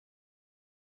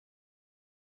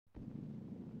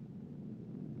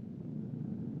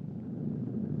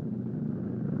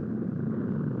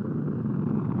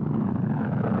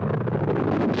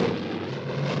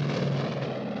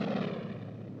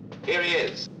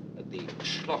the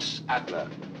Schloss Adler,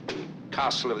 the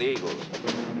Castle of the Eagles.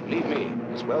 Believe me,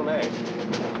 it's well named,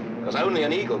 because only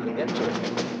an eagle can get to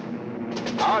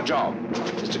it. Our job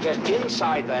is to get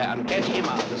inside there and get him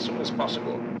out as soon as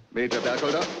possible. Major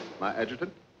Bergholder, my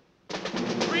adjutant.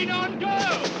 Green on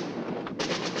go!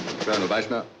 Colonel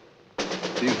Weissner,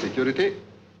 field security.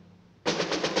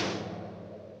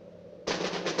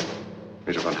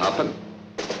 Major von Harpen,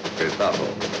 Gestapo.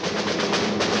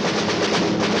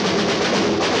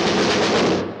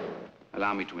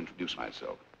 Allow me to introduce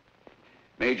myself.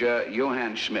 Major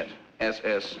Johann Schmidt,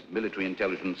 SS, Military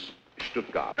Intelligence,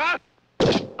 Stuttgart.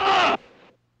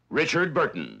 Richard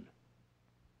Burton.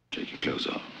 Take your clothes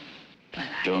off.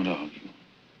 Don't argue.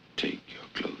 Take your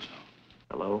clothes off.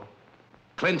 Hello?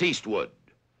 Clint Eastwood.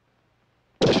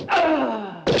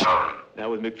 Now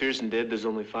with McPherson dead, there's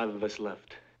only 5 of us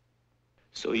left.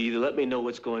 So you either let me know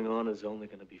what's going on, or there's only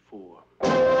gonna be 4.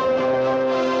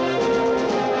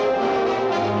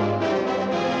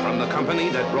 From the company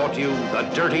that brought you The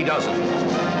Dirty Dozen,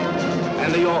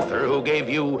 and the author who gave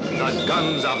you The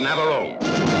Guns of Navarone,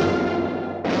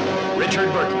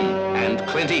 Richard Burton and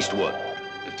Clint Eastwood.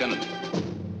 Lieutenant,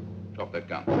 drop that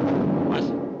gun.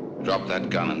 What? Drop that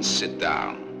gun and sit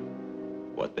down.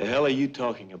 What the hell are you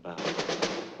talking about?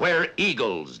 Where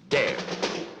eagles dare.